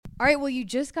All right, well, you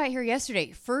just got here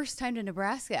yesterday. First time to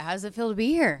Nebraska. How does it feel to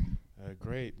be here?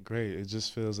 Great. It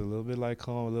just feels a little bit like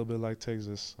home, a little bit like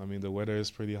Texas. I mean, the weather is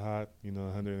pretty hot,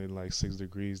 106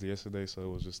 degrees yesterday, so it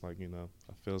was just like, it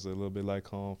feels a little bit like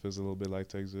home, feels a little bit like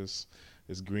Texas.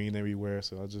 It's green everywhere,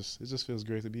 so it just feels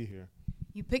great to be here.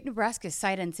 You picked Nebraska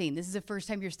sight unseen. This is the first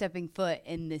time you're stepping foot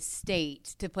in this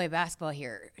state to play basketball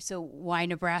here. So why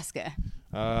Nebraska?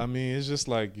 I mean, it's just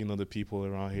like, the people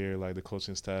around here, like the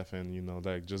coaching staff and,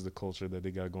 like just the culture that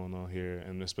they got going on here.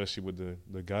 And especially with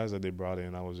the guys that they brought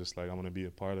in, I was just like, I want to be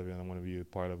a part of it. I want to be a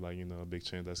part of, like, a big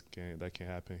change that can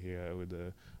happen here with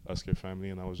the Husker family.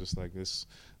 And I was just like, let's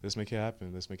make it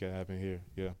happen. Let's make it happen here.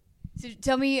 Yeah. So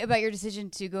tell me about your decision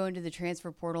to go into the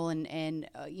transfer portal and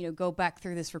go back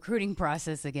through this recruiting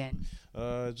process again.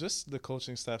 Just the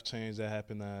coaching staff change that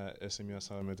happened at SMU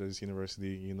Southern Methodist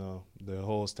University. The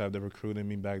whole staff that recruited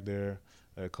me back there,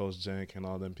 Coach Jenk and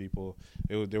all them people,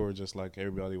 they were just like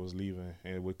everybody was leaving.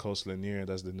 And with Coach Lanier,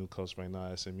 that's the new coach right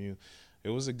now at SMU. It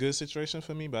was a good situation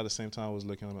for me, but at the same time, I was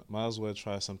looking, might as well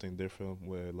try something different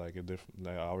with like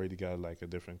I already got like a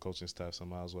different coaching staff, so I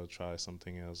might as well try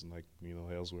something else, like,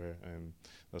 elsewhere. And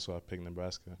that's why I picked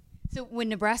Nebraska. So when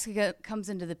Nebraska comes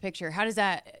into the picture, how does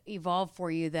that evolve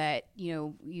for you that,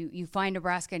 you find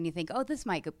Nebraska and you think, oh, this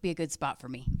might be a good spot for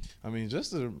me? I mean,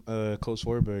 just Coach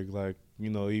Warburg, like,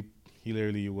 he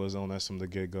literally was on us from the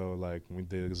get-go. Like, we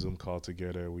did a Zoom call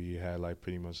together. We had, like,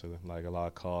 pretty much, a lot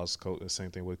of calls. The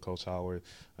same thing with Coach Howard.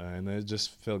 And it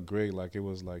just felt great. Like, it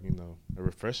was, like, a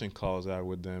refreshing calls out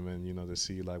with them and, to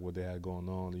see, like, what they had going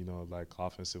on, like,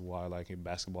 offensive-wise, like, in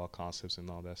basketball concepts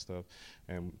and all that stuff.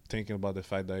 And thinking about the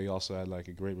fact that he also had, like,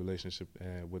 a great relationship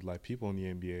with, like, people in the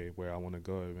NBA where I want to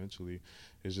go eventually.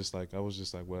 It's just, like, I was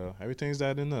just, like, well, everything's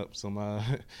adding up. So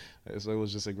so it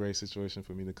was just a great situation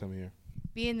for me to come here.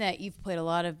 Being that you've played a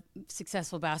lot of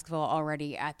successful basketball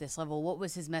already at this level, what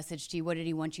was his message to you? What did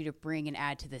he want you to bring and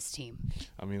add to this team?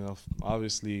 I mean,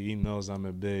 obviously, he knows I'm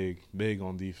a big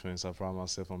on defense. I pride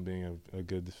myself on being a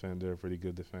good defender, a pretty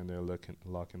good defender,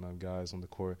 locking up guys on the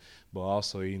court. But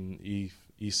also, he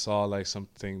saw, like,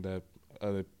 something that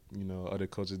other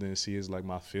coaches didn't see, is like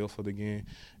my feel for the game,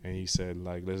 and he said,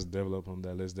 like, let's develop on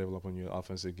that. Let's develop on your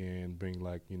offensive game, bring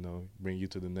you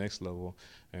to the next level.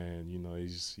 And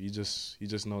you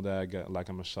just know that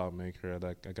I'm a shot maker.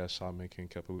 I got shot making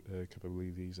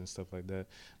capabilities and stuff like that.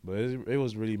 But it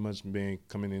was really much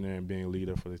coming in there and being a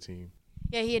leader for the team.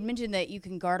 Yeah, he had mentioned that you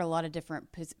can guard a lot of different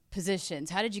positions.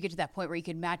 How did you get to that point where you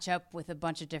could match up with a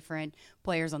bunch of different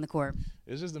players on the court?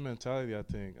 It's just the mentality, I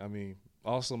think. I mean,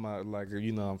 also,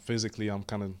 physically,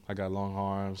 I got long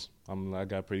arms. I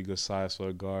got pretty good size for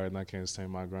a guard, and I can stand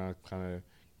my ground kind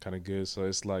of good. So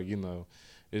it's like,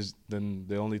 it's then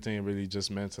the only thing really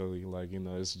just mentally, like,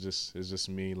 it's just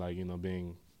me, like,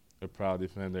 being a proud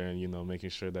defender and, making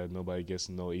sure that nobody gets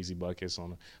no easy buckets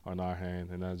on our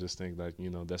hand. And I just think that,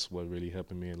 that's what really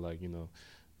helping me, and, like,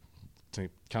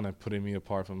 kind of putting me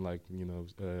apart from, like,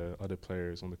 other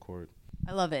players on the court.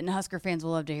 I love it, and Husker fans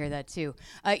will love to hear that too.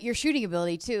 Your shooting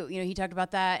ability too. He talked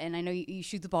about that, and I know you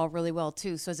shoot the ball really well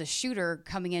too. So as a shooter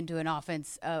coming into an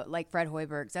offense like Fred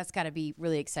Hoiberg's, that's got to be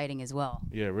really exciting as well.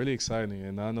 Yeah, really exciting.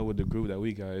 And I know with the group that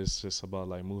we got, it's just about,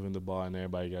 like, moving the ball, and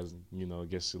everybody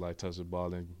gets to, like, touch the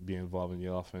ball and be involved in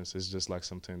the offense. It's just like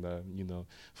something that,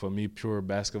 for me, pure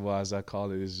basketball, as I call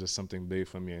it, is just something big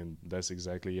for me, and that's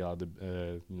exactly how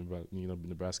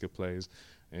Nebraska plays.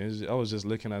 And I was just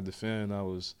looking at the film,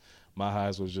 and my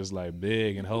eyes was just, like,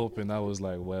 big and hoping. I was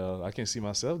like, well, I can see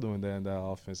myself doing that in that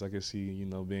offense. I can see,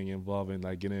 being involved in,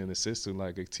 like, getting an assist to,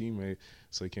 like, a teammate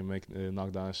so he can make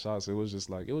knock down shots. It was just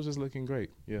looking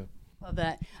great. Yeah. Love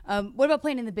that. What about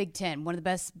playing in the Big Ten, one of the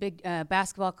best big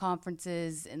basketball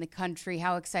conferences in the country?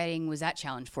 How exciting was that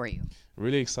challenge for you?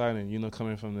 Really exciting.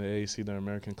 Coming from the AAC, the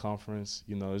American Conference,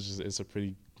 it's a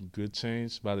pretty good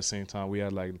change. But at the same time, we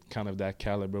had, like, kind of that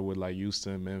caliber with, like,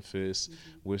 Houston, Memphis,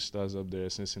 Wichita's up there,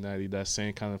 Cincinnati, that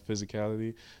same kind of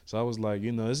physicality. So I was like,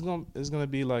 it's gonna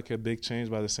be, like, a big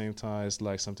change. But at the same time, it's,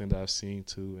 like, something that I've seen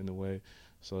too in a way.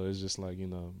 So it's just like,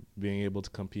 being able to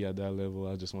compete at that level.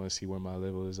 I just want to see where my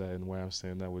level is at and where I'm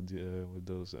standing at with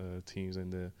those teams in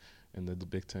the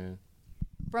Big Ten.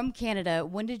 From Canada,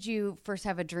 when did you first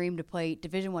have a dream to play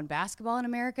Division I basketball in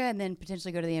America and then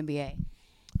potentially go to the NBA?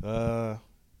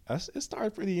 It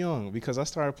started pretty young because I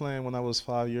started playing when I was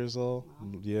 5 years old.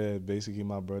 Wow. Yeah, basically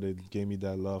my brother gave me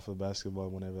that love for basketball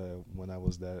when I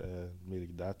was really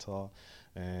that tall.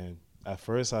 And at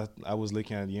first, I was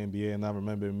looking at the NBA, and I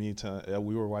remember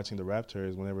we were watching the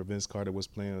Raptors whenever Vince Carter was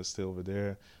playing still over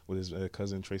there with his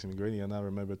cousin Tracy McGrady, and I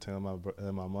remember telling my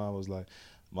mom, I was like,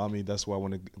 "Mommy, that's where I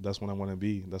want to. That's when I want to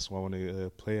be. That's where I want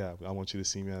to play at. I want you to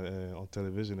see me on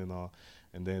television and all."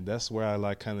 And then that's where I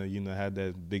like kind of had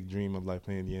that big dream of like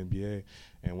playing the NBA.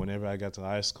 And whenever I got to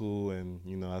high school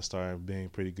and I started being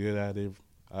pretty good at it,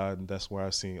 that's where I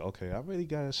seen, okay, I really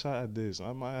got a shot at this.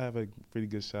 I might have a pretty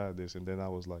good shot at this. And then I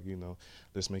was like,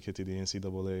 let's make it to the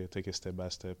NCAA, take it step by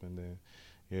step, and then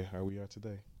yeah, here we are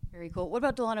today. Very cool. What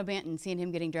about Delano Banton, seeing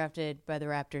him getting drafted by the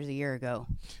Raptors a year ago?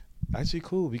 Actually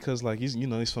cool, because like he's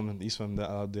from the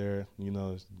out there,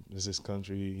 it's his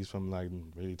country. He's from like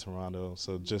really Toronto.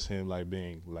 So just him like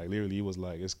being like literally, it was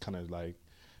like, it's kind of like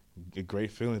a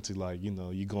great feeling to like,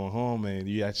 you going home and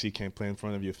you actually can't play in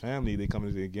front of your family. They come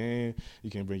into the game, you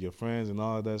can bring your friends and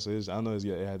all of that. So I know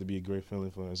it had to be a great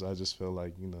feeling for him. So I just felt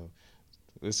like,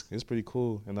 it's pretty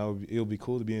cool, and it'll be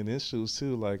cool to be in his shoes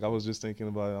too. Like I was just thinking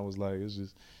about it. I was like, it's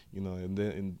just, and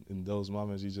then in those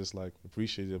moments you just like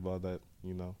appreciate about that.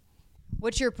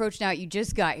 What's your approach now? You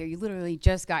just got here. You literally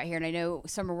just got here, and I know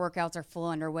summer workouts are full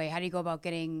underway. How do you go about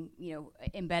getting,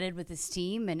 embedded with this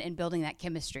team and building that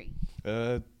chemistry?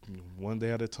 One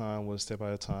day at a time, one step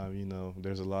at a time.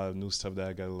 There's a lot of new stuff that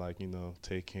I gotta like,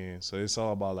 take in. So it's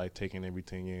all about like taking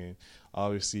everything in.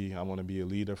 Obviously, I want to be a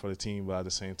leader for the team, but at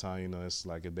the same time, it's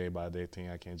like a day by day thing.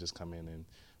 I can't just come in and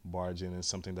barge in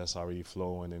something that's already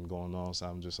flowing and going on. So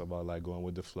I'm just about like going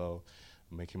with the flow,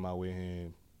 making my way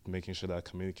in, making sure that I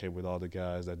communicate with all the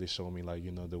guys, that they show me like,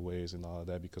 the ways and all of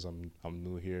that, because I'm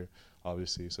new here,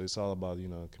 obviously. So it's all about,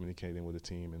 communicating with the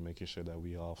team and making sure that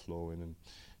we all flowing and,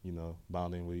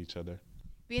 bonding with each other.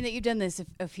 Being that you've done this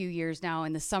a few years now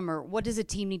in the summer, what does a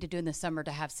team need to do in the summer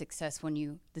to have success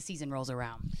when the season rolls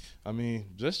around? I mean,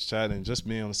 just chatting, just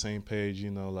being on the same page,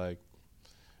 like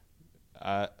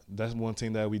that's one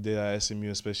thing that we did at SMU,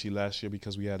 especially last year,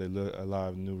 because we had a lot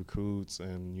of new recruits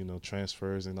and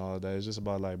transfers and all of that. It's just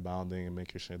about like bonding and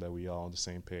making sure that we all on the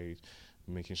same page,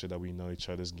 making sure that we know each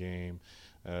other's game.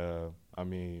 I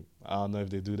mean, I don't know if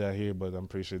they do that here, but I'm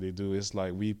pretty sure they do. It's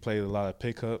like we played a lot of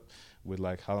pickup with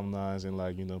like alumni and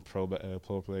like pro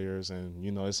players, and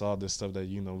it's all this stuff that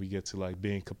we get to like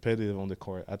being competitive on the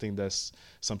court. I think that's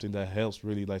something that helps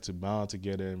really like to bond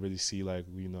together and really see like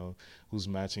who's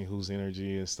matching whose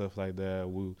energy and stuff like that.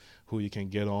 Who you can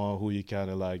get on, who you kind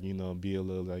of like be a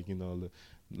little like a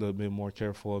little bit more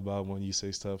careful about when you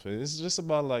say stuff. It's just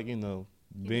about like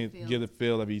get a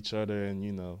feel of each other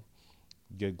and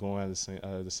get going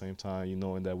at the same time,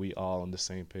 knowing that we all on the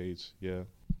same page. Yeah.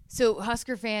 So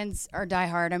Husker fans are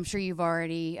diehard. I'm sure you've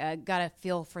already got a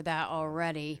feel for that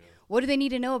already. Yeah. What do they need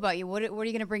to know about you? What are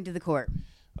you going to bring to the court?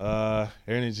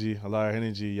 Energy, a lot of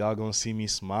energy. Y'all going to see me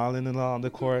smiling a lot on the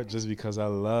court just because I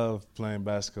love playing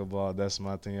basketball. That's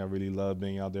my thing. I really love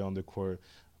being out there on the court.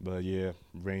 But, yeah,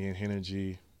 bringing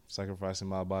energy, sacrificing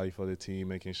my body for the team,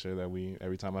 making sure that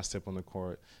every time I step on the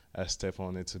court, I step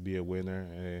on it to be a winner,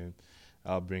 and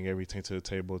I'll bring everything to the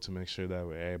table to make sure that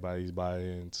everybody's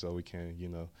buying, so we can,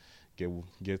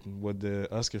 get what the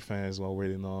Husker fans are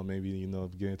waiting on. Maybe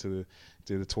get into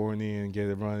the tourney and get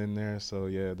it running there. So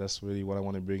yeah, that's really what I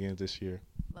want to bring in this year.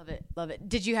 Love it, love it.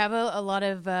 Did you have a lot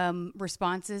of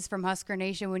responses from Husker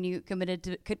Nation when you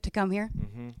committed to come here?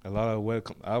 Mm-hmm. A lot of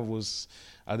welcome.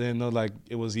 I didn't know like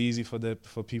it was easy for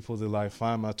people to like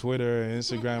find my Twitter and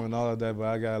Instagram and all of that, but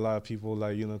I got a lot of people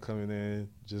like coming in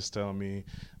just telling me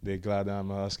they're glad that I'm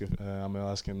a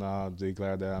Husker now. They're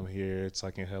glad that I'm here so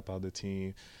I can help out the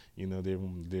team. They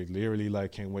literally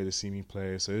like can't wait to see me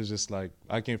play. So it's just like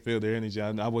I can feel their energy.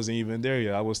 I wasn't even there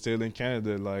yet. I was still in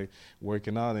Canada, like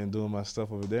working out and doing my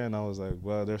stuff over there. And I was like,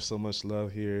 well, there's so much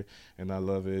love here, and I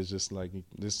love it. It's just like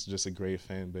this is just a great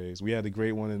fan base. We had a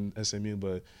great one in SMU,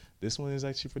 but this one is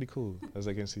actually pretty cool, as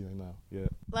I can see right now. Yeah.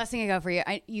 Last thing I got for you,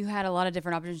 you had a lot of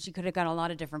different options. You could have gone a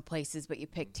lot of different places, but you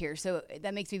picked here. So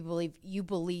that makes me believe you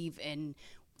believe in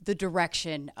the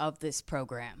direction of this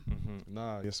program.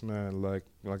 Mm-hmm. Yes, man. Like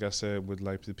I said, with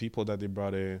like the people that they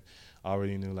brought in, I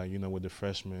already knew with the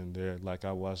freshmen there, like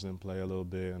I watched them play a little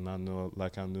bit, and I knew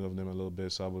of them a little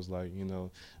bit. So I was like,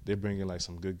 they're bringing like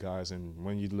some good guys, and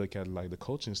when you look at like the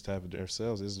coaching staff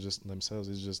themselves, it's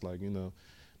just like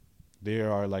they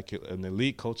are like an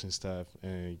elite coaching staff,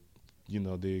 and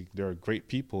they're great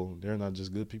people. They're not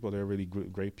just good people, they're really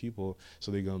great people. So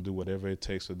they're going to do whatever it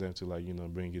takes for them to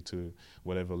bring you to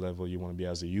whatever level you want to be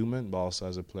as a human, but also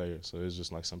as a player. So it's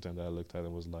just like something that I looked at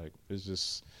and was like, it's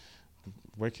just,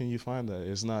 where can you find that?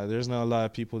 There's not a lot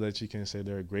of people that you can say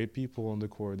they're great people on the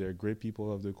court, they're great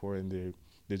people off the court, and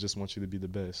they just want you to be the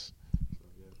best. So,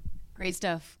 yeah. Great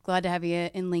stuff. Glad to have you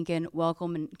in Lincoln.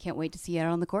 Welcome, and can't wait to see you out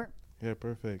on the court. Yeah,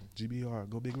 perfect. GBR,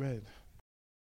 go Big Red.